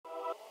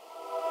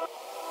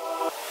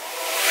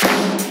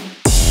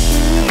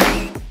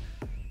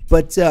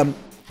But I'm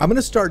going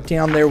to start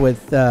down there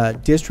with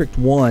District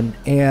 1.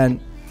 And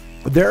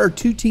there are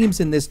two teams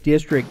in this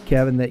district,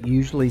 Kevin, that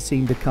usually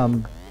seem to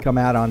come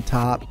out on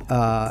top.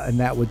 And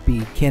that would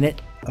be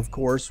Kennett, of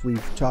course.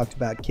 We've talked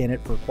about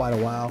Kennett for quite a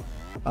while.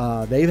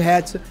 They've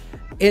had some,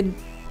 and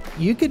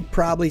you could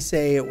probably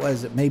say it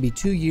was maybe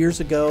 2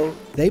 years ago,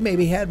 they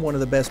maybe had one of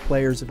the best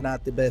players, if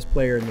not the best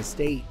player in the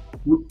state.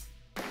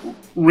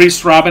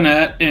 Reese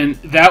Robinette, and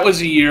that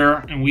was a year,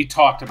 and we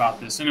talked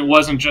about this, and it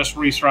wasn't just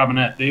Reese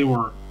Robinette. They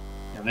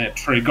had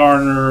Trey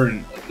Gardner,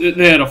 and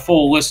they had a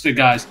full list of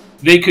guys.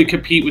 They could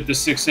compete with the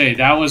 6A.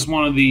 That was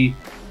one of the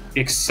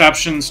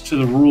exceptions to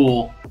the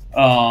rule.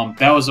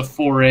 That was a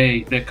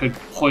 4A that could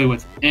play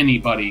with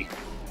anybody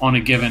on a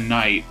given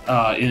night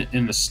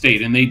in the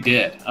state, and they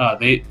did.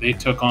 They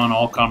took on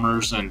all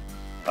comers and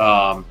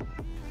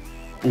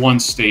won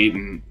state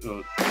and.